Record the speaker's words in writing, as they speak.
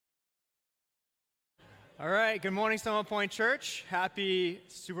All right, good morning, Summit Point Church. Happy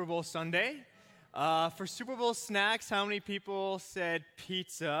Super Bowl Sunday. For Super Bowl snacks, how many people said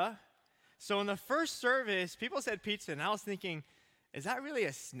pizza? So in the first service, people said pizza, and I was thinking, is that really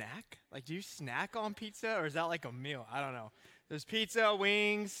a snack? Like, do you snack on pizza, or is that like a meal? I don't know. There's pizza,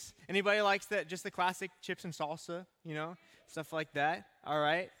 wings. Anybody likes that? Just the classic chips and salsa, stuff like that. All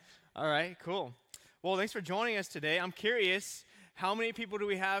right, cool. Well, thanks for joining us today. I'm curious, how many people do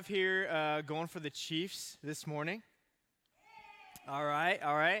we have here going for the Chiefs this morning? All right.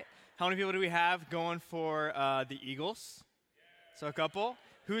 How many people do we have going for the Eagles? So a couple.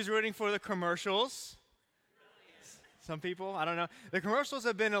 Who's rooting for the commercials? Some people, I don't know. The commercials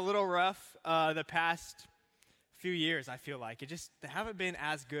have been a little rough the past few years, I feel like. They haven't been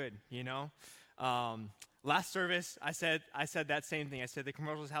as good, Last service, I said that same thing. I said the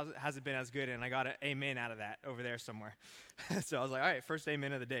commercials hasn't been as good, and I got an amen out of that over there somewhere. So I was like, all right, first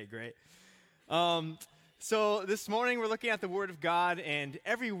amen of the day, great. So this morning we're looking at the Word of God, and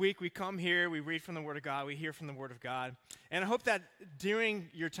every week we come here, we read from the Word of God, we hear from the Word of God. And I hope that during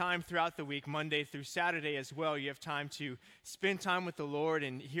your time throughout the week, Monday through Saturday as well, you have time to spend time with the Lord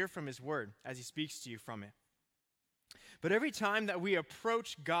and hear from His Word as He speaks to you from it. But every time that we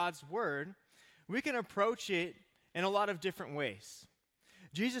approach God's Word, we can approach it in a lot of different ways.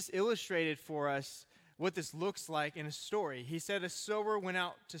 Jesus illustrated for us what this looks like in a story. He said a sower went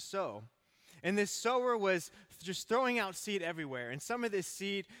out to sow. And this sower was just throwing out seed everywhere. And some of this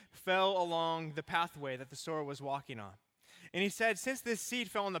seed fell along the pathway that the sower was walking on. And he said, since this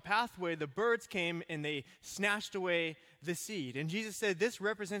seed fell on the pathway, the birds came and they snatched away the seed. And Jesus said, this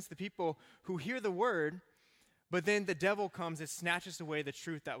represents the people who hear the word, but then the devil comes and snatches away the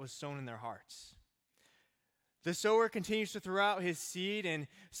truth that was sown in their hearts. The sower continues to throw out his seed, and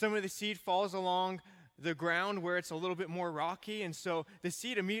some of the seed falls along the ground where it's a little bit more rocky, and so the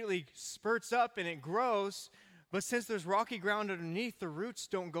seed immediately spurts up and it grows, but since there's rocky ground underneath, the roots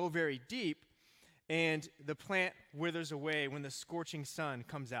don't go very deep, and the plant withers away when the scorching sun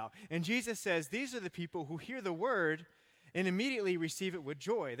comes out. And Jesus says these are the people who hear the word and immediately receive it with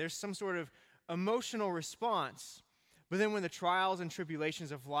joy. There's some sort of emotional response, but then when the trials and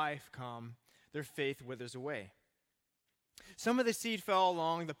tribulations of life come, their faith withers away. Some of the seed fell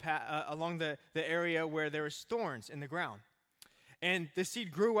along the area where there was thorns in the ground. And the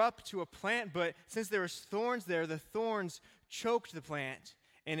seed grew up to a plant, but since there was thorns there, the thorns choked the plant,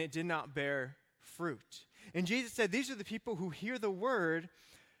 and it did not bear fruit. And Jesus said, these are the people who hear the word,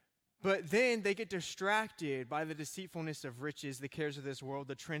 but then they get distracted by the deceitfulness of riches, the cares of this world,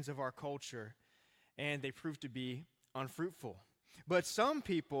 the trends of our culture, and they prove to be unfruitful. But some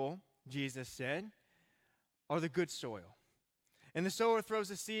people, Jesus said, are the good soil. And the sower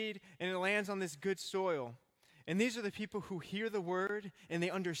throws a seed, and it lands on this good soil. And these are the people who hear the word, and they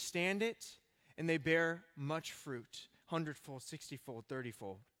understand it, and they bear much fruit, 100-fold, 60-fold,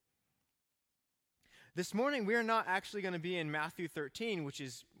 30-fold. This morning, we are not actually going to be in Matthew 13, which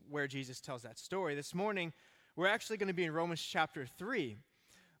is where Jesus tells that story. This morning, we're actually going to be in Romans chapter 3.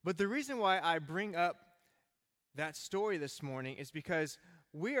 But the reason why I bring up that story this morning is because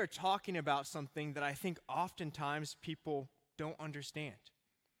we are talking about something that I think oftentimes people don't understand.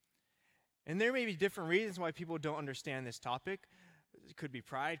 And there may be different reasons why people don't understand this topic. It could be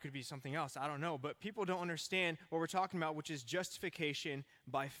pride, it could be something else, I don't know. But people don't understand what we're talking about, which is justification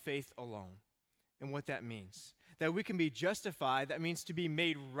by faith alone, and what that means. That we can be justified, that means to be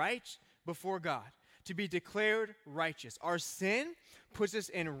made right before God, to be declared righteous. Our sin puts us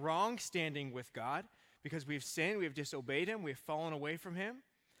in wrong standing with God, because we've sinned, we've disobeyed Him, we've fallen away from Him.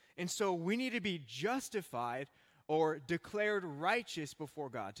 And so we need to be justified or declared righteous before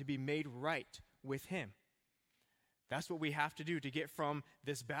God, to be made right with Him. That's what we have to do to get from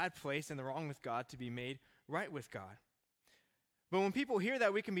this bad place and the wrong with God to be made right with God. But when people hear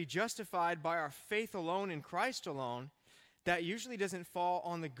that we can be justified by our faith alone in Christ alone, that usually doesn't fall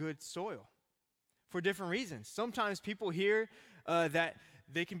on the good soil for different reasons. Sometimes people hear that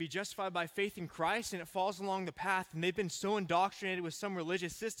they can be justified by faith in Christ, and it falls along the path, and they've been so indoctrinated with some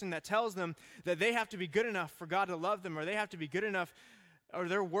religious system that tells them that they have to be good enough for God to love them, or they have to be good enough, or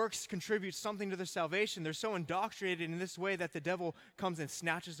their works contribute something to their salvation. They're so indoctrinated in this way that the devil comes and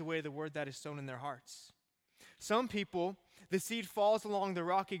snatches away the word that is sown in their hearts. Some people, the seed falls along the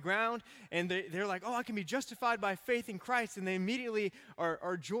rocky ground, and they're like, oh, I can be justified by faith in Christ, and they immediately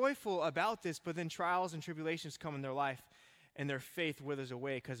are joyful about this, but then trials and tribulations come in their life, and their faith withers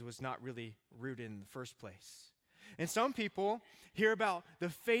away because it was not really rooted in the first place. And some people hear about the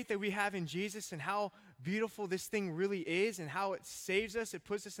faith that we have in Jesus and how beautiful this thing really is and how it saves us, it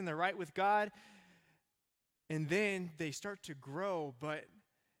puts us in the right with God, and then they start to grow, but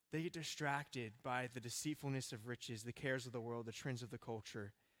they get distracted by the deceitfulness of riches, the cares of the world, the trends of the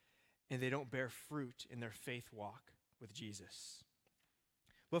culture, and they don't bear fruit in their faith walk with Jesus.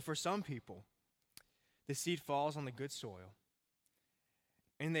 But for some people, the seed falls on the good soil,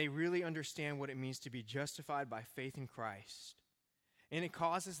 and they really understand what it means to be justified by faith in Christ. And it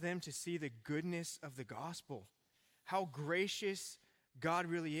causes them to see the goodness of the gospel, how gracious God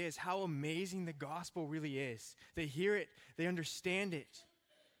really is, how amazing the gospel really is. They hear it, they understand it,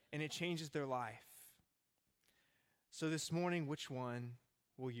 and it changes their life. So this morning, which one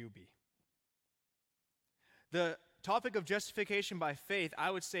will you be? The topic of justification by faith,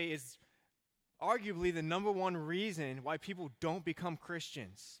 I would say, is arguably the number one reason why people don't become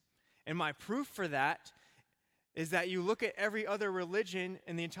Christians. And my proof for that is that you look at every other religion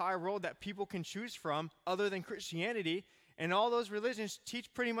in the entire world that people can choose from other than Christianity, and all those religions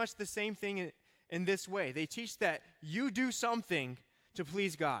teach pretty much the same thing in this way. They teach that you do something to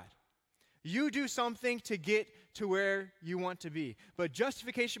please God. You do something to get to where you want to be. But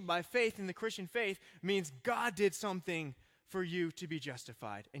justification by faith in the Christian faith means God did something for you to be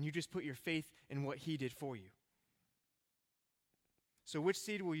justified, and you just put your faith in what he did for you. So which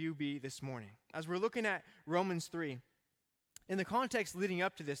seed will you be this morning? As we're looking at Romans 3, in the context leading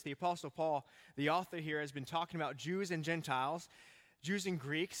up to this, the Apostle Paul, the author here, has been talking about Jews and Gentiles, Jews and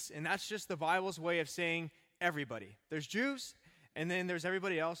Greeks, and that's just the Bible's way of saying everybody. There's Jews, and then there's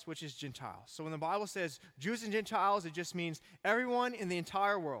everybody else, which is Gentiles. So when the Bible says Jews and Gentiles, it just means everyone in the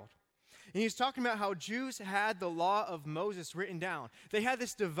entire world. And he's talking about how Jews had the law of Moses written down. They had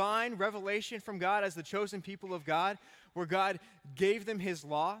this divine revelation from God as the chosen people of God, where God gave them his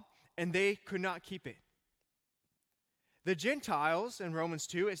law, and they could not keep it. The Gentiles, in Romans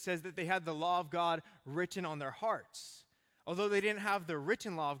 2, it says that they had the law of God written on their hearts. Although they didn't have the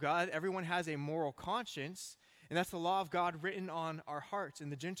written law of God, everyone has a moral conscience, and that's the law of God written on our hearts,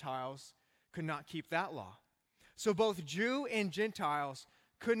 and the Gentiles could not keep that law. So both Jew and Gentiles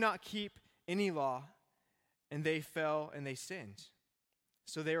could not keep any law, and they fell and they sinned.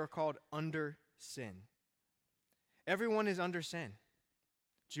 So they were called under sin. Everyone is under sin,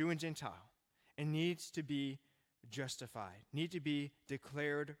 Jew and Gentile, and needs to be justified, need to be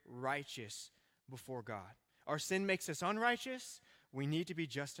declared righteous before God. Our sin makes us unrighteous. We need to be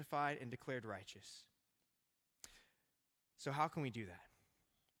justified and declared righteous. So how can we do that?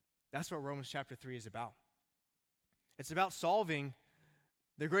 That's what Romans chapter 3 is about. It's about solving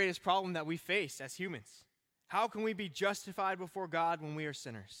the greatest problem that we face as humans. How can we be justified before God when we are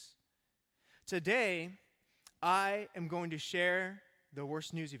sinners? Today, I am going to share the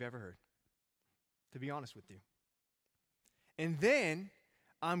worst news you've ever heard, to be honest with you. And then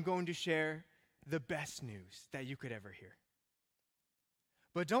I'm going to share the best news that you could ever hear.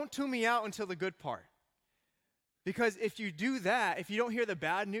 But don't tune me out until the good part. Because if you do that, if you don't hear the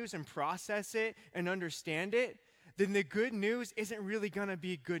bad news and process it and understand it, then the good news isn't really going to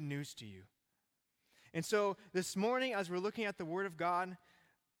be good news to you. And so this morning, as we're looking at the Word of God,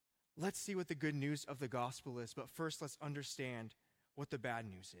 let's see what the good news of the gospel is. But first, let's understand what the bad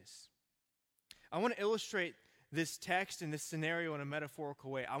news is. I want to illustrate this text and this scenario in a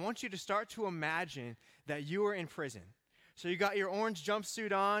metaphorical way. I want you to start to imagine that you are in prison. So you got your orange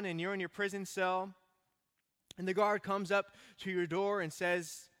jumpsuit on, and you're in your prison cell, and the guard comes up to your door and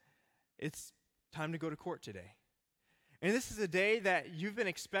says, "It's time to go to court today." And this is a day that you've been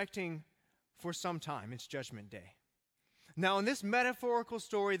expecting for some time. It's Judgment Day. Now, in this metaphorical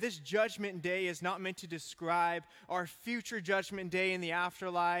story, this Judgment Day is not meant to describe our future Judgment Day in the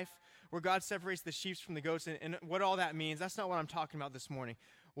afterlife, where God separates the sheep from the goats and what all that means. That's not what I'm talking about this morning.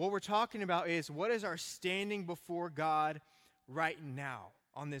 What we're talking about is what is our standing before God right now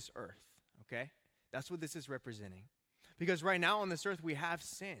on this earth, okay? That's what this is representing. Because right now on this earth, we have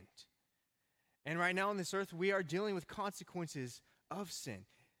sinned. And right now on this earth, we are dealing with consequences of sin.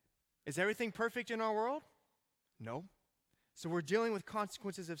 Is everything perfect in our world? No. So we're dealing with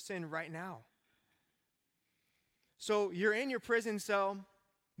consequences of sin right now. So you're in your prison cell.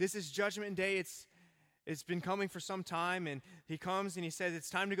 This is Judgment Day. It's been coming for some time, and he comes and he says it's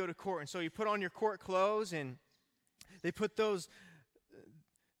time to go to court. And so you put on your court clothes, and they put the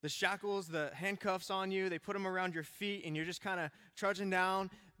shackles, the handcuffs on you. They put them around your feet, and you're just kind of trudging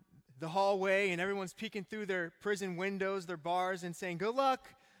down the hallway, and everyone's peeking through their prison windows, their bars, and saying, "Good luck.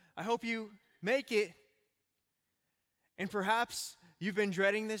 I hope you make it." And perhaps you've been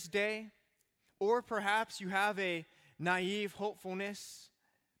dreading this day, or perhaps you have a naive hopefulness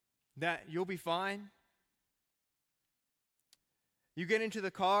that you'll be fine. You get into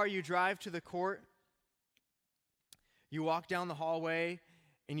the car, you drive to the court, you walk down the hallway,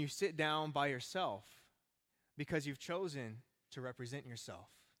 and you sit down by yourself because you've chosen to represent yourself.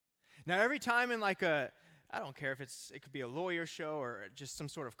 Now, every time in I don't care if it could be a lawyer show or just some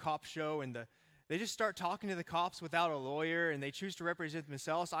sort of cop show, and they just start talking to the cops without a lawyer, and they choose to represent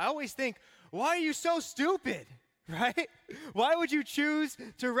themselves. I always think, why are you so stupid, right? Why would you choose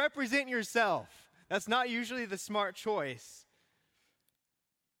to represent yourself? That's not usually the smart choice.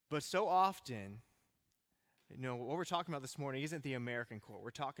 But so often, what we're talking about this morning isn't the American court.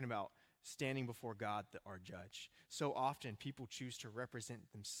 We're talking about standing before God, our judge. So often, people choose to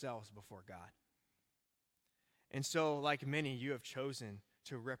represent themselves before God. And so, like many, you have chosen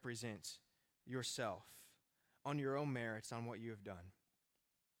to represent yourself on your own merits, on what you have done.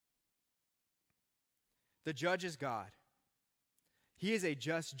 The judge is God. He is a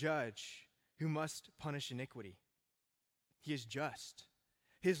just judge who must punish iniquity. He is just.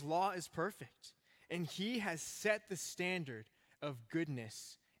 His law is perfect, and he has set the standard of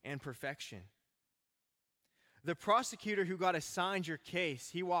goodness and perfection. The prosecutor who got assigned your case,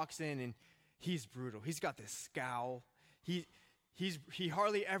 he walks in and he's brutal. He's got this scowl. He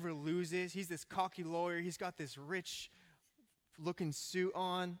hardly ever loses. He's this cocky lawyer. He's got this rich-looking suit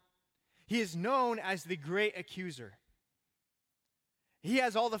on. He is known as the great accuser. He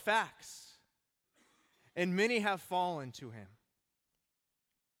has all the facts, and many have fallen to him.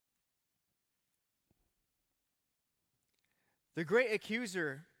 The great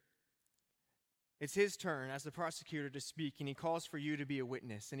accuser, it's his turn as the prosecutor to speak, and he calls for you to be a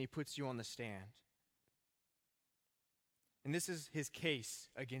witness, and he puts you on the stand. And this is his case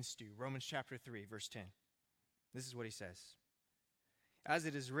against you. Romans chapter 3, verse 10. This is what he says. As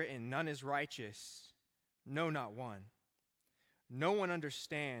it is written, none is righteous, no, not one. No one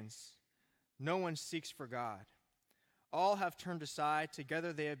understands, no one seeks for God. All have turned aside,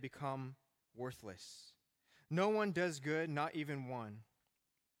 together they have become worthless. No one does good, not even one.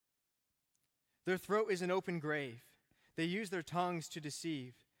 Their throat is an open grave. They use their tongues to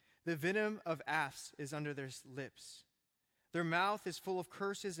deceive. The venom of asps is under their lips. Their mouth is full of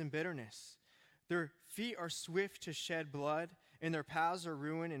curses and bitterness. Their feet are swift to shed blood, and their paths are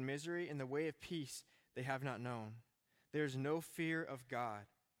ruin and misery. In the way of peace they have not known. There is no fear of God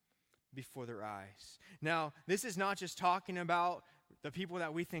before their eyes. Now, this is not just talking about the people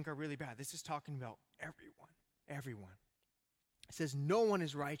that we think are really bad. This is talking about everyone. Everyone. It says no one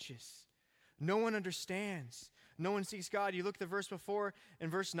is righteous. No one understands. No one seeks God. You look at the verse before, in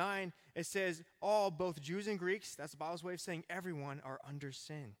verse 9, it says all, both Jews and Greeks, that's the Bible's way of saying everyone, are under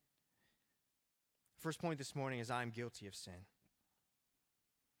sin. First point this morning is I'm guilty of sin.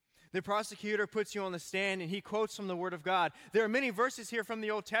 The prosecutor puts you on the stand and he quotes from the Word of God. There are many verses here from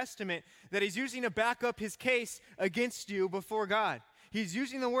the Old Testament that he's using to back up his case against you before God. He's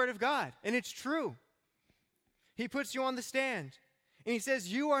using the Word of God, and it's true. He puts you on the stand, and he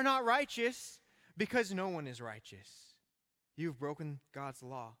says, you are not righteous because no one is righteous. You've broken God's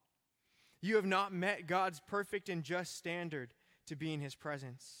law. You have not met God's perfect and just standard to be in his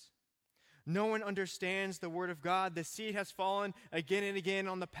presence. No one understands the word of God. The seed has fallen again and again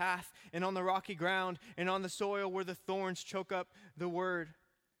on the path and on the rocky ground and on the soil where the thorns choke up the word.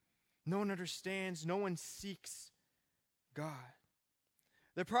 No one understands. No one seeks God.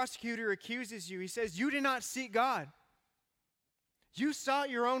 The prosecutor accuses you. He says, you did not seek God. You sought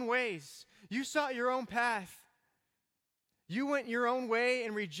your own ways. You sought your own path. You went your own way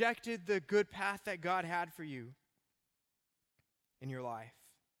and rejected the good path that God had for you in your life.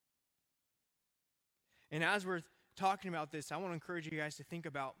 And as we're talking about this, I want to encourage you guys to think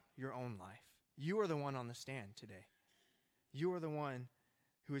about your own life. You are the one on the stand today. You are the one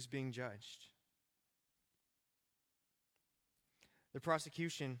who is being judged. The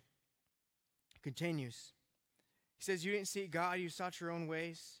prosecution continues. He says, you didn't seek God, you sought your own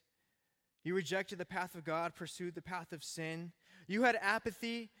ways. You rejected the path of God, pursued the path of sin. You had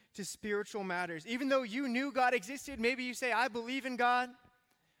apathy to spiritual matters. Even though you knew God existed, maybe you say, I believe in God.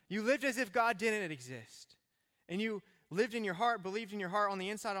 You lived as if God didn't exist. And you lived in your heart, believed in your heart on the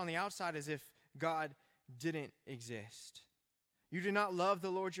inside, on the outside, as if God didn't exist. You did not love the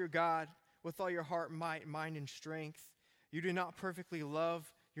Lord your God with all your heart, might, mind, and strength. You do not perfectly love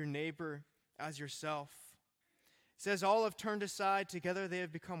your neighbor as yourself. It says, all have turned aside, together they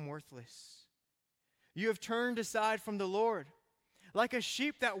have become worthless. You have turned aside from the Lord. Like a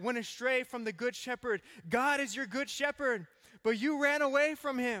sheep that went astray from the good shepherd. God is your good shepherd, but you ran away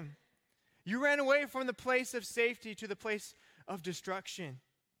from him. You ran away from the place of safety to the place of destruction.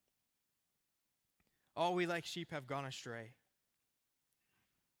 All we like sheep have gone astray.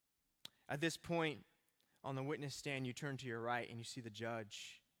 At this point, on the witness stand, you turn to your right and you see the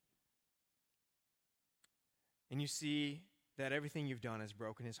judge. And you see that everything you've done has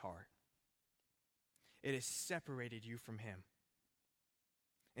broken his heart. It has separated you from him.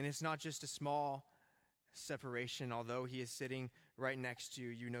 And it's not just a small separation. Although he is sitting right next to you,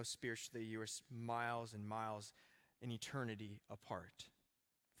 you know spiritually you are miles and miles in eternity apart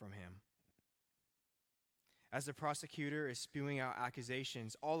from him. As the prosecutor is spewing out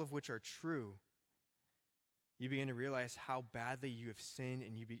accusations, all of which are true, you begin to realize how badly you have sinned,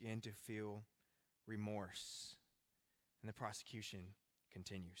 and you begin to feel remorse. And the prosecution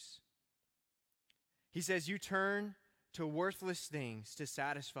continues. He says, you turn to worthless things to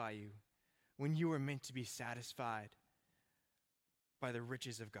satisfy you when you were meant to be satisfied by the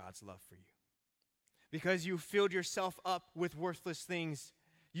riches of God's love for you. Because you filled yourself up with worthless things,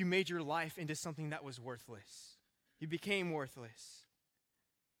 you made your life into something that was worthless. You became worthless.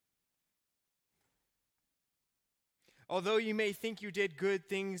 Although you may think you did good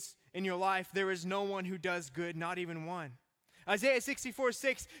things in your life, there is no one who does good, not even one. Isaiah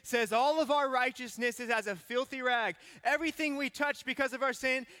 64:6 says, all of our righteousness is as a filthy rag. Everything we touch because of our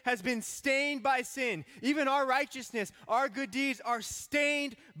sin has been stained by sin. Even our righteousness, our good deeds are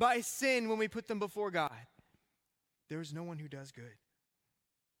stained by sin when we put them before God. There is no one who does good.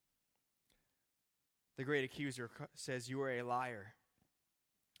 The great accuser says, you are a liar.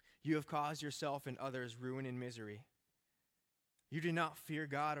 You have caused yourself and others ruin and misery. You do not fear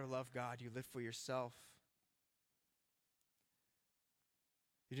God or love God. You live for yourself.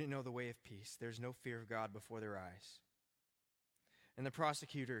 You didn't know the way of peace. There's no fear of God before their eyes. And the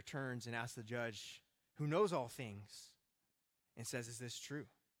prosecutor turns and asks the judge, who knows all things, and says, is this true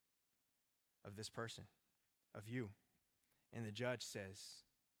of this person, of you? And the judge says,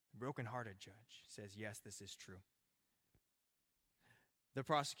 broken-hearted judge says, yes, this is true. The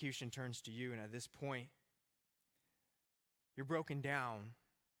prosecution turns to you, and at this point, you're broken down,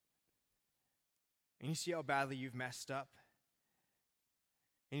 and you see how badly you've messed up.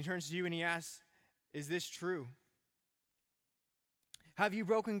 And he turns to you and he asks, is this true? Have you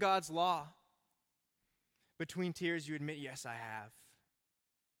broken God's law? Between tears, you admit, yes, I have.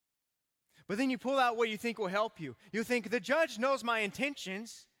 But then you pull out what you think will help you. You think, the judge knows my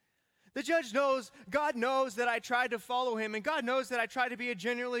intentions. The judge knows, God knows that I tried to follow him, and God knows that I tried to be a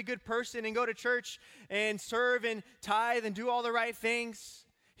genuinely good person and go to church and serve and tithe and do all the right things.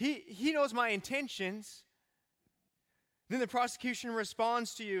 He knows my intentions. Then the prosecution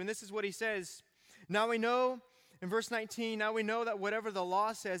responds to you, and this is what he says. Now we know, in verse 19, now we know that whatever the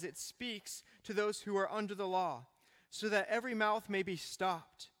law says, it speaks to those who are under the law, so that every mouth may be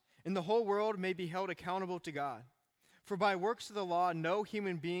stopped, and the whole world may be held accountable to God. For by works of the law, no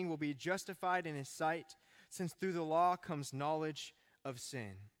human being will be justified in his sight, since through the law comes knowledge of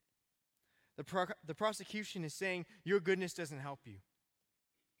sin. The prosecution is saying, your goodness doesn't help you.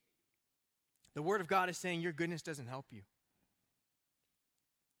 The Word of God is saying, your goodness doesn't help you.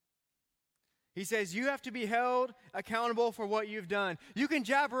 He says, you have to be held accountable for what you've done. You can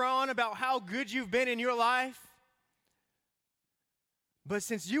jabber on about how good you've been in your life, but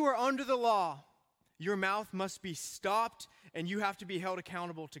since you are under the law, your mouth must be stopped, and you have to be held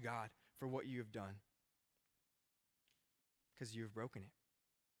accountable to God for what you have done, because you have broken it.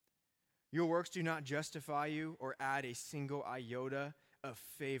 Your works do not justify you or add a single iota of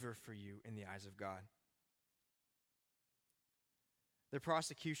favor for you in the eyes of God. The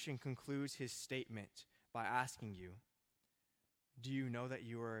prosecution concludes his statement by asking you, do you know that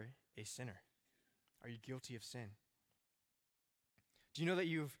you are a sinner? Are you guilty of sin? Do you know that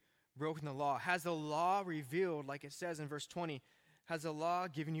you've broken the law? Has the law revealed, like it says in verse 20, has the law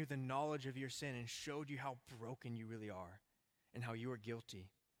given you the knowledge of your sin and showed you how broken you really are and how you are guilty?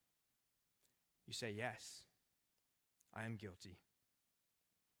 You say, yes, I am guilty.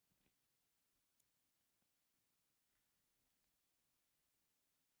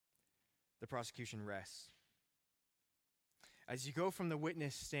 The prosecution rests. As you go from the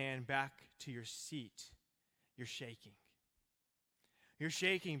witness stand back to your seat, you're shaking. You're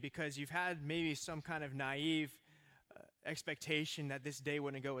shaking because you've had maybe some kind of naive expectation that this day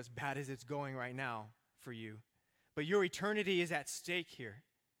wouldn't go as bad as it's going right now for you. But your eternity is at stake here.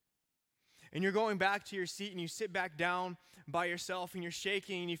 And you're going back to your seat and you sit back down by yourself and you're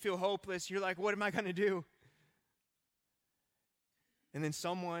shaking and you feel hopeless. You're like, what am I going to do? And then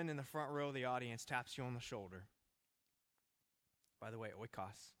someone in the front row of the audience taps you on the shoulder. By the way,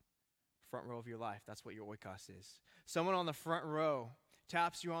 oikos, front row of your life, that's what your oikos is. Someone on the front row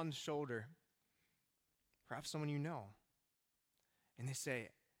taps you on the shoulder, perhaps someone you know, and they say,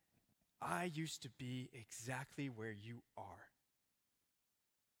 I used to be exactly where you are.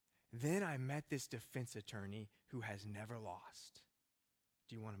 Then I met this defense attorney who has never lost.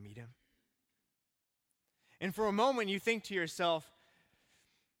 Do you want to meet him? And for a moment you think to yourself,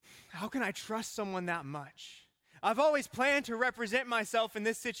 how can I trust someone that much? I've always planned to represent myself in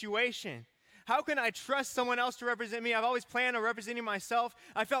this situation. How can I trust someone else to represent me? I've always planned on representing myself.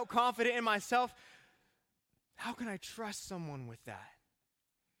 I felt confident in myself. How can I trust someone with that?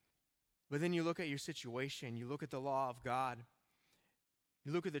 But then you look at your situation, you look at the law of God,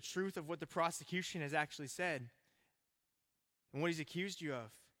 you look at the truth of what the prosecution has actually said and what he's accused you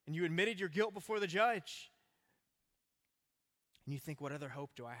of, and you admitted your guilt before the judge. And you think, what other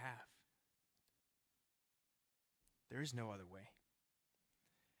hope do I have? There is no other way.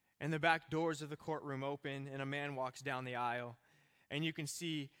 And the back doors of the courtroom open, and a man walks down the aisle, and you can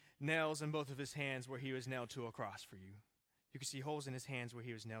see nails in both of his hands where he was nailed to a cross for you. You can see holes in his hands where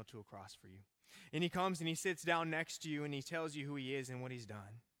he was nailed to a cross for you. And he comes and he sits down next to you, and he tells you who he is and what he's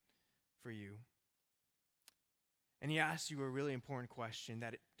done for you. And he asks you a really important question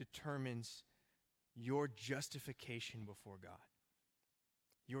that determines your justification before God,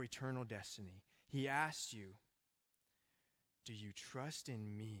 your eternal destiny. He asks you, do you trust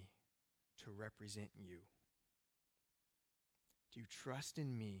in me to represent you? Do you trust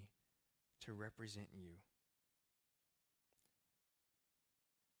in me to represent you?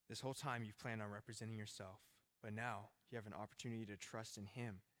 This whole time you've planned on representing yourself, but now you have an opportunity to trust in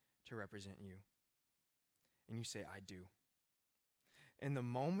him to represent you. And you say, I do. And the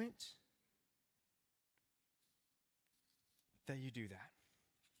moment that you do that,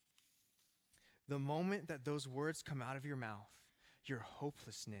 the moment that those words come out of your mouth, your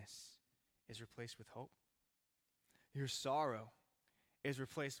hopelessness is replaced with hope. Your sorrow is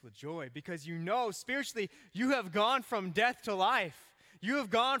replaced with joy, because you know spiritually you have gone from death to life. You have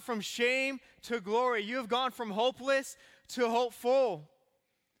gone from shame to glory. You have gone from hopeless to hopeful,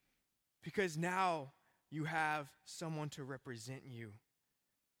 because now you have someone to represent you,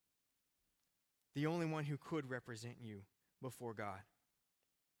 the only one who could represent you before God.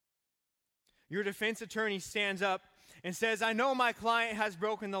 Your defense attorney stands up and says, I know my client has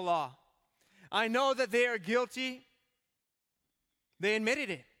broken the law. I know that they are guilty. They admitted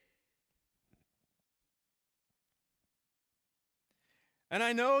it. And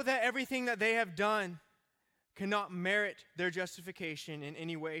I know that everything that they have done cannot merit their justification in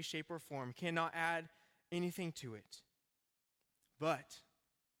any way, shape, or form, cannot add anything to it. But,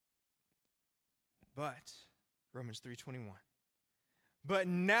 Romans 3:21, but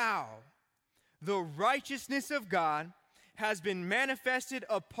now the righteousness of God has been manifested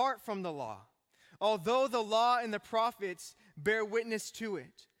apart from the law, although the law and the prophets bear witness to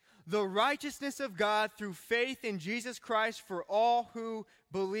it. The righteousness of God through faith in Jesus Christ for all who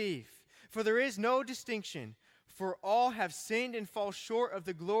believe. For there is no distinction, for all have sinned and fall short of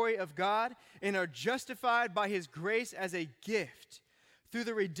the glory of God and are justified by his grace as a gift through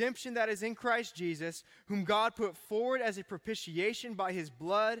the redemption that is in Christ Jesus, whom God put forward as a propitiation by his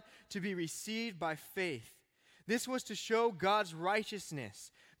blood to be received by faith. This was to show God's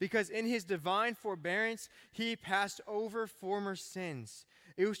righteousness, because in his divine forbearance he passed over former sins.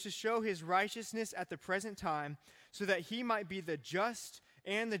 It was to show his righteousness at the present time, so that he might be the just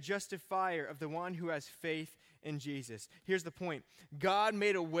and the justifier of the one who has faith in Jesus. Here's the point. God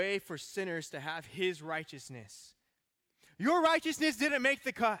made a way for sinners to have his righteousness. Your righteousness didn't make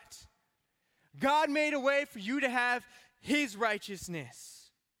the cut. God made a way for you to have his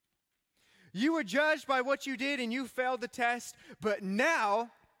righteousness. You were judged by what you did and you failed the test, but now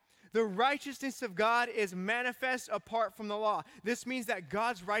the righteousness of God is manifest apart from the law. This means that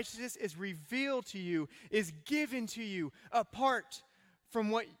God's righteousness is revealed to you, is given to you apart from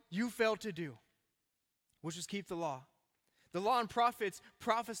what you failed to do, which was keep the law. The law and prophets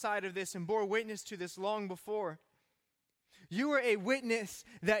prophesied of this and bore witness to this long before. You were a witness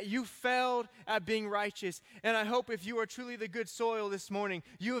that you failed at being righteous. And I hope if you are truly the good soil this morning,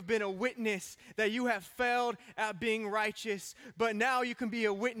 you have been a witness that you have failed at being righteous. But now you can be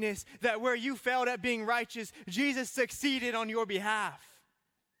a witness that where you failed at being righteous, Jesus succeeded on your behalf.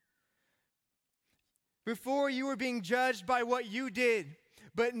 Before you were being judged by what you did,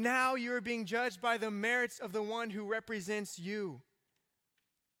 but now you are being judged by the merits of the one who represents you.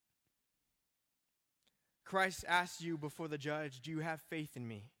 Christ asks you before the judge, do you have faith in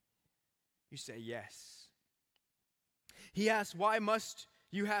me? You say yes. He asks, why must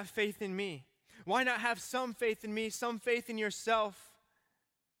you have faith in me? Why not have some faith in me, some faith in yourself?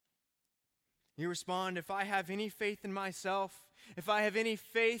 You respond, if I have any faith in myself, if I have any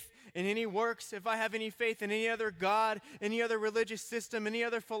faith in any works, if I have any faith in any other God, any other religious system, any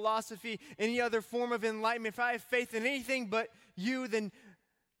other philosophy, any other form of enlightenment, if I have faith in anything but you, then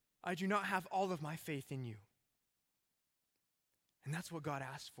I do not have all of my faith in you. And that's what God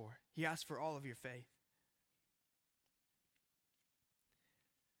asked for. He asked for all of your faith.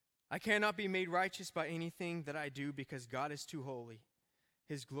 I cannot be made righteous by anything that I do because God is too holy.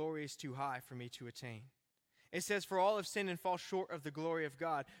 His glory is too high for me to attain. It says, for all have sinned and fall short of the glory of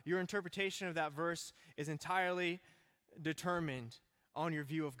God. Your interpretation of that verse is entirely determined on your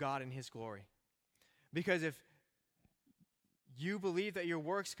view of God and His glory. Because if you believe that your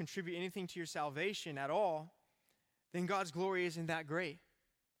works contribute anything to your salvation at all, then God's glory isn't that great.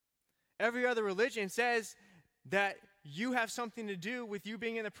 Every other religion says that you have something to do with you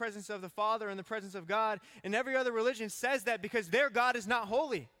being in the presence of the Father and the presence of God. And every other religion says that because their God is not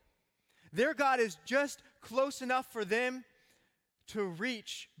holy. Their God is just close enough for them to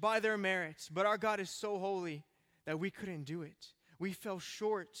reach by their merits. But our God is so holy that we couldn't do it. We fell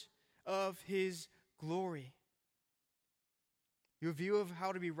short of His glory. Your view of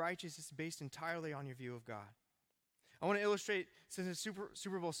how to be righteous is based entirely on your view of God. I want to illustrate, since it's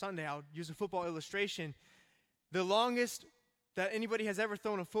Super Bowl Sunday, I'll use a football illustration. The longest that anybody has ever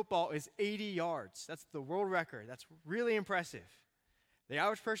thrown a football is 80 yards. That's the world record. That's really impressive. The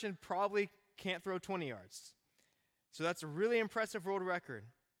average person probably can't throw 20 yards. So that's a really impressive world record.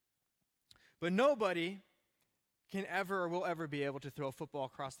 But nobody can ever or will ever be able to throw a football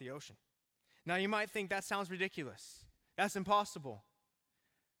across the ocean. Now you might think that sounds ridiculous. That's impossible.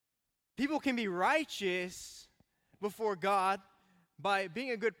 People can be righteous before God by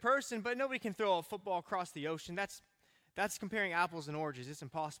being a good person, but nobody can throw a football across the ocean. That's comparing apples and oranges. It's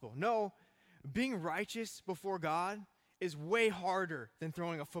impossible. No, being righteous before God is way harder than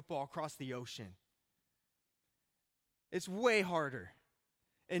throwing a football across the ocean. It's way harder.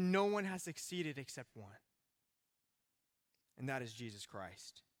 And no one has succeeded except one. And that is Jesus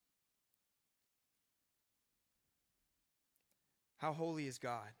Christ. How holy is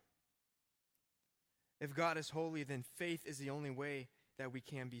God? If God is holy, then faith is the only way that we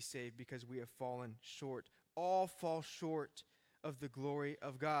can be saved because we have fallen short. All fall short of the glory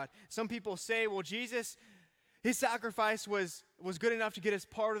of God. Some people say, well, Jesus, His sacrifice was good enough to get us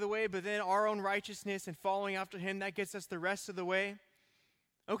part of the way, but then our own righteousness and following after Him, that gets us the rest of the way.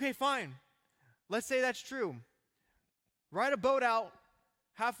 Okay, fine. Let's say that's true. Ride a boat out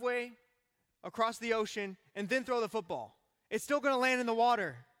halfway across the ocean and then throw the football. It's still going to land in the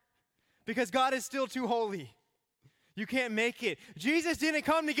water because God is still too holy. You can't make it. Jesus didn't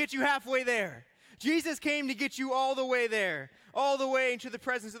come to get you halfway there. Jesus came to get you all the way there, all the way into the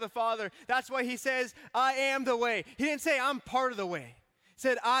presence of the Father. That's why He says, I am the way. He didn't say, I'm part of the way. He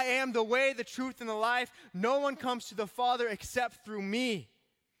said, I am the way, the truth, and the life. No one comes to the Father except through me.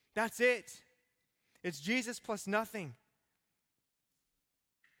 That's it. It's Jesus plus nothing.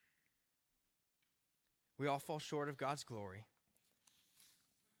 We all fall short of God's glory.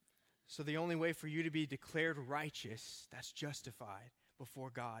 So the only way for you to be declared righteous, that's justified before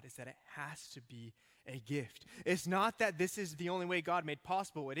God, is that it has to be a gift. It's not that this is the only way God made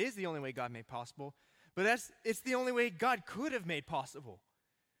possible. It is the only way God made possible, but it's the only way God could have made possible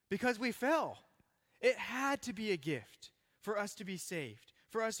because we fell. It had to be a gift for us to be saved,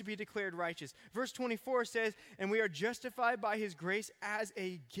 for us to be declared righteous. Verse 24 says, and we are justified by His grace as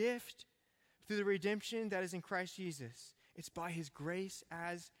a gift through the redemption that is in Christ Jesus. It's by His grace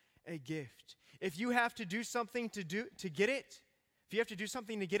as a gift. If you have to do something to get it, if you have to do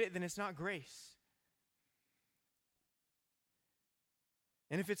something to get it, then it's not grace.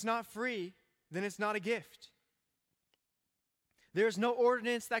 And if it's not free, then it's not a gift. There's no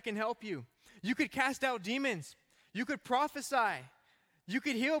ordinance that can help you. You could cast out demons. You could prophesy. You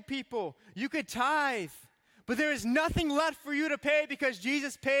could heal people. You could tithe. But there is nothing left for you to pay because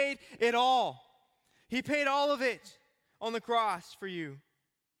Jesus paid it all. He paid all of it on the cross for you.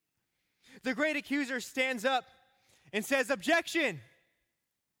 The great accuser stands up and says, objection!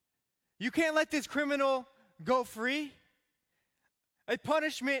 You can't let this criminal go free. A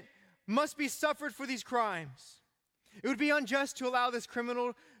punishment must be suffered for these crimes. It would be unjust to allow this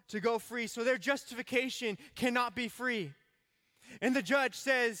criminal to go free, so their justification cannot be free. And the judge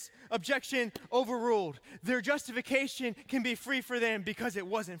says, objection overruled. Their justification can be free for them because it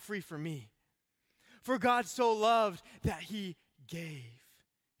wasn't free for me. For God so loved that He gave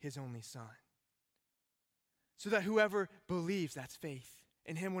His only Son, so that whoever believes, that's faith,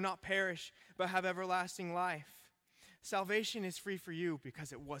 in Him will not perish, but have everlasting life. Salvation is free for you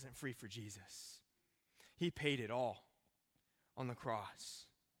because it wasn't free for Jesus. He paid it all on the cross.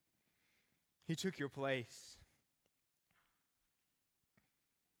 He took your place.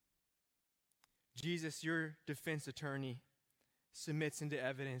 Jesus, your defense attorney, submits into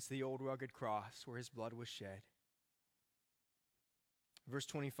evidence the old rugged cross where His blood was shed. Verse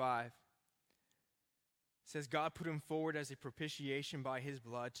 25 says, God put Him forward as a propitiation by His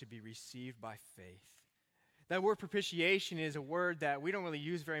blood to be received by faith. That word propitiation is a word that we don't really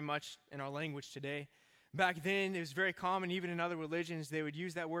use very much in our language today. Back then, it was very common, even in other religions, they would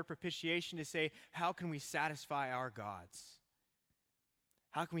use that word propitiation to say, how can we satisfy our gods?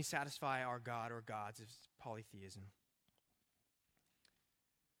 How can we satisfy our God or gods? It's polytheism.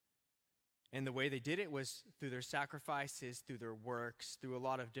 And the way they did it was through their sacrifices, through their works, through a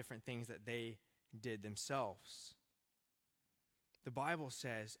lot of different things that they did themselves. The Bible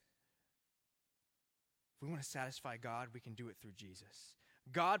says, if we want to satisfy God, we can do it through Jesus.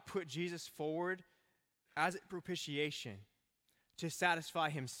 God put Jesus forward as a propitiation to satisfy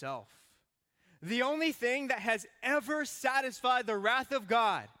himself. The only thing that has ever satisfied the wrath of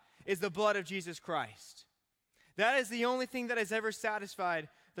God is the blood of Jesus Christ. That is the only thing that has ever satisfied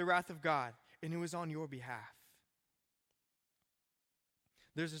the wrath of God, and it was on your behalf.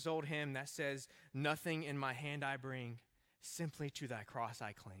 There's this old hymn that says, nothing in my hand I bring, simply to thy cross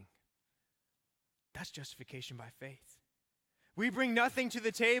I cling. That's justification by faith. We bring nothing to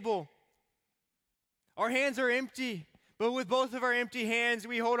the table. Our hands are empty, but with both of our empty hands,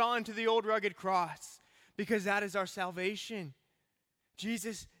 we hold on to the old rugged cross because that is our salvation.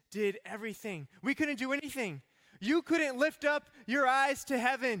 Jesus did everything. We couldn't do anything. You couldn't lift up your eyes to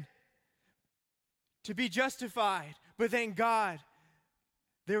heaven to be justified, but thank God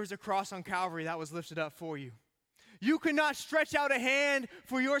there was a cross on Calvary that was lifted up for you. You could not stretch out a hand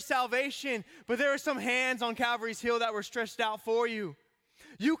for your salvation, but there are some hands on Calvary's hill that were stretched out for you.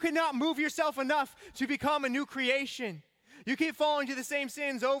 You could not move yourself enough to become a new creation. You keep falling to the same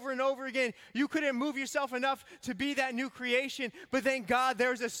sins over and over again. You couldn't move yourself enough to be that new creation, but thank God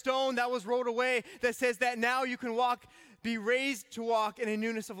there's a stone that was rolled away that says that now you can walk, be raised to walk in a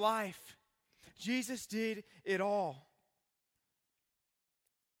newness of life. Jesus did it all.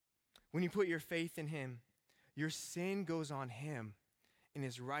 When you put your faith in him, your sin goes on him, and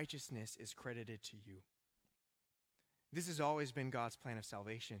his righteousness is credited to you. This has always been God's plan of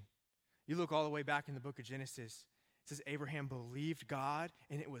salvation. You look all the way back in the book of Genesis. It says Abraham believed God,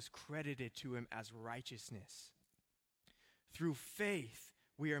 and it was credited to him as righteousness. Through faith,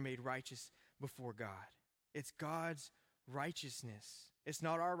 we are made righteous before God. It's God's righteousness. It's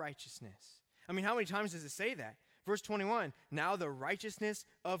not our righteousness. I mean, how many times does it say that? Verse 21, now the righteousness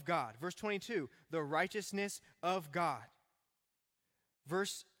of God. Verse 22, the righteousness of God.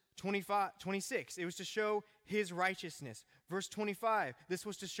 Verse 26, it was to show his righteousness. Verse 25, this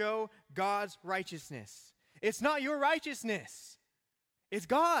was to show God's righteousness. It's not your righteousness. It's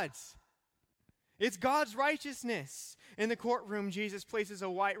God's. It's God's righteousness. In the courtroom, Jesus places a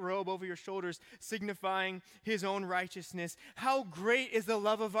white robe over your shoulders, signifying his own righteousness. How great is the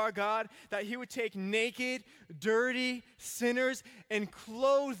love of our God that he would take naked, dirty sinners and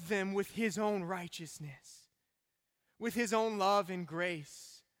clothe them with his own righteousness, with his own love and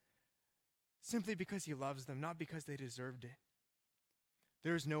grace, simply because he loves them, not because they deserved it.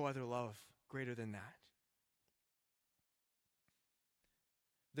 There is no other love greater than that.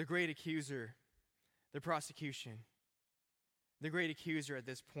 The great accuser, the prosecution, the great accuser at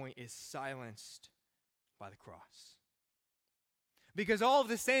this point is silenced by the cross. Because all of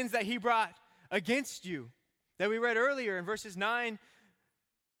the sins that he brought against you, that we read earlier in verses 9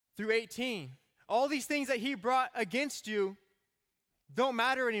 through 18, all these things that he brought against you don't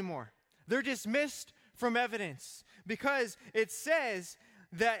matter anymore. They're dismissed from evidence because it says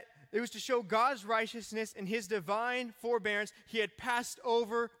that it was to show God's righteousness and his divine forbearance. He had passed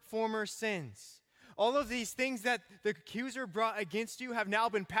over former sins. All of these things that the accuser brought against you have now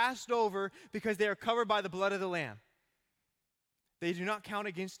been passed over because they are covered by the blood of the Lamb. They do not count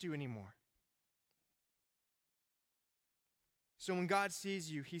against you anymore. So when God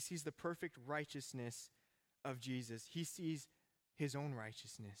sees you, he sees the perfect righteousness of Jesus. He sees his own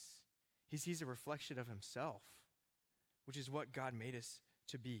righteousness. He sees a reflection of himself, which is what God made us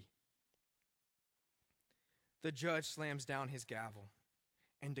to be. The judge slams down his gavel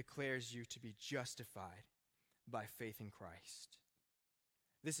and declares you to be justified by faith in Christ.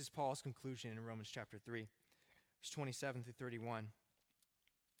 This is Paul's conclusion in Romans chapter 3, verse 27 through 31.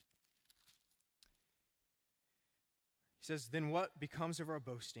 He says, then what becomes of our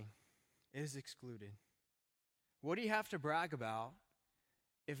boasting? It is excluded. What do you have to brag about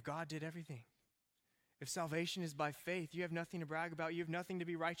if God did everything? If salvation is by faith, you have nothing to brag about. You have nothing to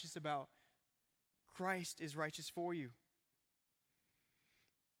be righteous about. Christ is righteous for you.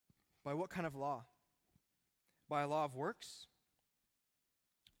 By what kind of law? By a law of works?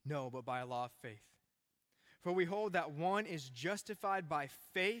 No, but by a law of faith. For we hold that one is justified by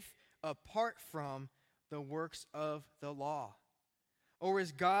faith apart from the works of the law. Or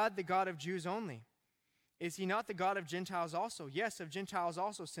is God the God of Jews only? Is he not the God of Gentiles also? Yes, of Gentiles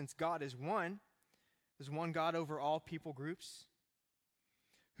also, since God is one. There's one God over all people groups.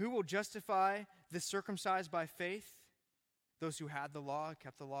 Who will justify the circumcised by faith? Those who had the law,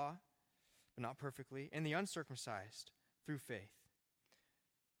 kept the law, but not perfectly, and the uncircumcised through faith.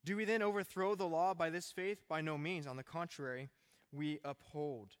 Do we then overthrow the law by this faith? By no means. On the contrary, we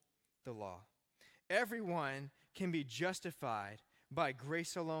uphold the law. Everyone can be justified by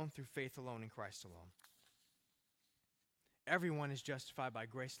grace alone, through faith alone, in Christ alone. Everyone is justified by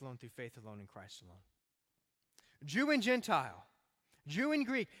grace alone, through faith alone, in Christ alone. Jew and Gentile, Jew and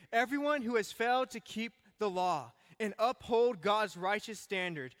Greek, everyone who has failed to keep the law and uphold God's righteous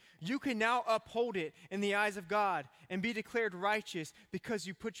standard, you can now uphold it in the eyes of God and be declared righteous because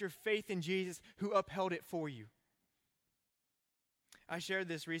you put your faith in Jesus who upheld it for you. I shared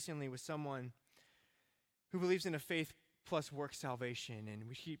this recently with someone who believes in a faith plus work salvation, and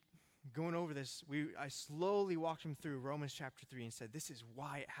we keep going over this. I slowly walked him through Romans chapter 3 and said, this is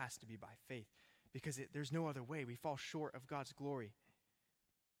why it has to be by faith, because there's no other way. We fall short of God's glory.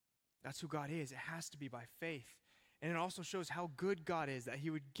 That's who God is. It has to be by faith. And it also shows how good God is, that he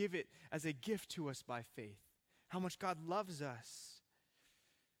would give it as a gift to us by faith, how much God loves us.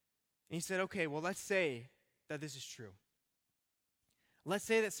 And he said, okay, well, let's say that this is true. Let's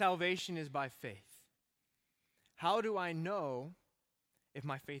say that salvation is by faith. How do I know if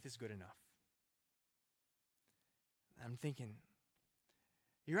my faith is good enough? I'm thinking,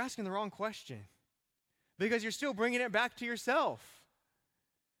 you're asking the wrong question, because you're still bringing it back to yourself.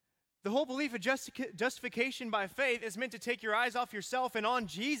 The whole belief of justification by faith is meant to take your eyes off yourself and on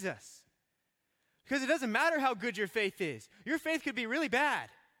Jesus. Because it doesn't matter how good your faith is. Your faith could be really bad.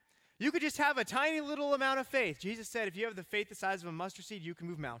 You could just have a tiny little amount of faith. Jesus said, if you have the faith the size of a mustard seed, you can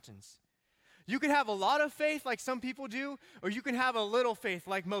move mountains. You can have a lot of faith like some people do, or you can have a little faith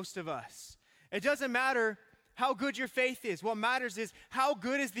like most of us. It doesn't matter how good your faith is. What matters is how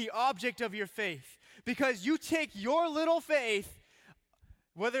good is the object of your faith. Because you take your little faith,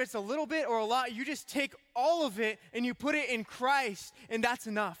 whether it's a little bit or a lot, you just take all of it and you put it in Christ, and that's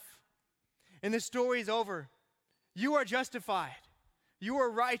enough. And the story is over. You are justified. You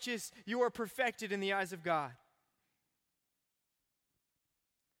are righteous. You are perfected in the eyes of God.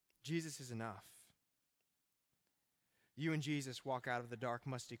 Jesus is enough. You and Jesus walk out of the dark,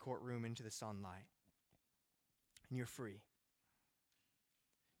 musty courtroom into the sunlight, and you're free.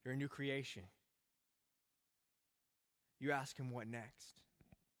 You're a new creation. You ask him, what next?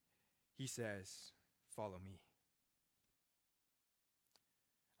 He says, follow me.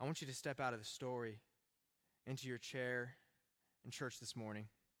 I want you to step out of the story into your chair in church this morning.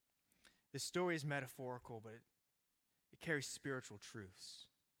 This story is metaphorical, but it carries spiritual truths.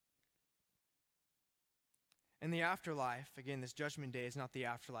 In the afterlife, again, this judgment day is not the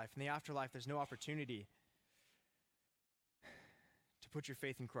afterlife. In the afterlife, there's no opportunity to put your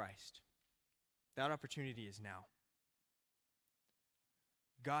faith in Christ. That opportunity is now.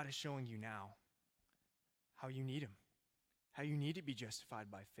 God is showing you now how you need him, how you need to be justified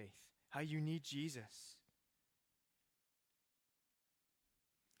by faith, how you need Jesus.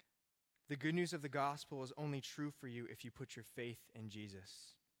 The good news of the gospel is only true for you if you put your faith in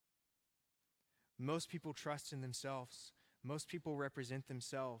Jesus. Most people trust in themselves. Most people represent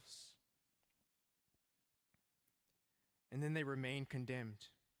themselves. And then they remain condemned.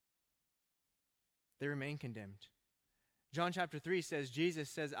 They remain condemned. John chapter 3 says, Jesus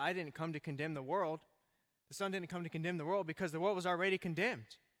says, I didn't come to condemn the world. The Son didn't come to condemn the world because the world was already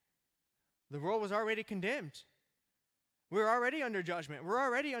condemned. The world was already condemned. We're already under judgment. We're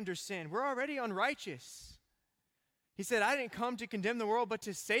already under sin. We're already unrighteous. He said, I didn't come to condemn the world, but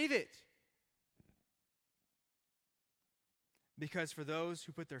to save it. Because for those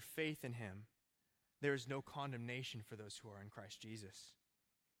who put their faith in him, there is no condemnation for those who are in Christ Jesus.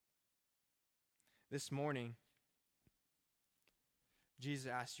 This morning, Jesus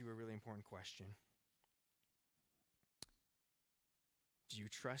asked you a really important question. Do you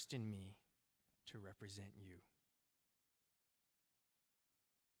trust in me to represent you?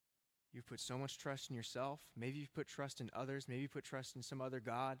 You've put so much trust in yourself. Maybe you've put trust in others. Maybe you put trust in some other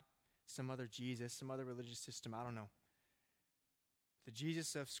God, some other Jesus, some other religious system. I don't know. The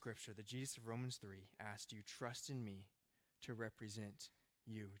Jesus of Scripture, the Jesus of Romans 3 asks, do you trust in me to represent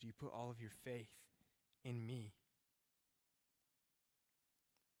you? Do you put all of your faith in me?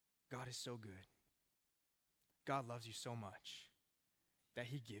 God is so good. God loves you so much that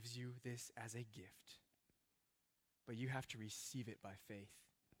he gives you this as a gift. But you have to receive it by faith.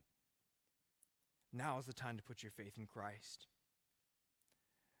 Now is the time to put your faith in Christ.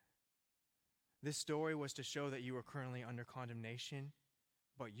 This story was to show that you were currently under condemnation,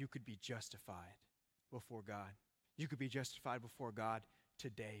 but you could be justified before God. You could be justified before God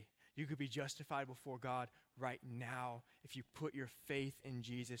today. You could be justified before God right now if you put your faith in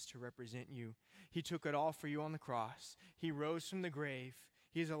Jesus to represent you. He took it all for you on the cross. He rose from the grave.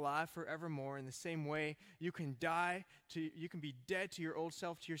 He is alive forevermore. In the same way, you can be dead to your old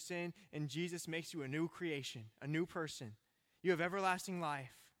self, to your sin, and Jesus makes you a new creation, a new person. You have everlasting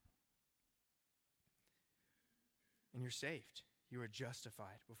life. And you're saved. You are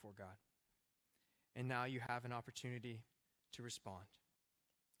justified before God. And now you have an opportunity to respond.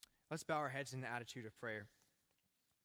 Let's bow our heads in the attitude of prayer.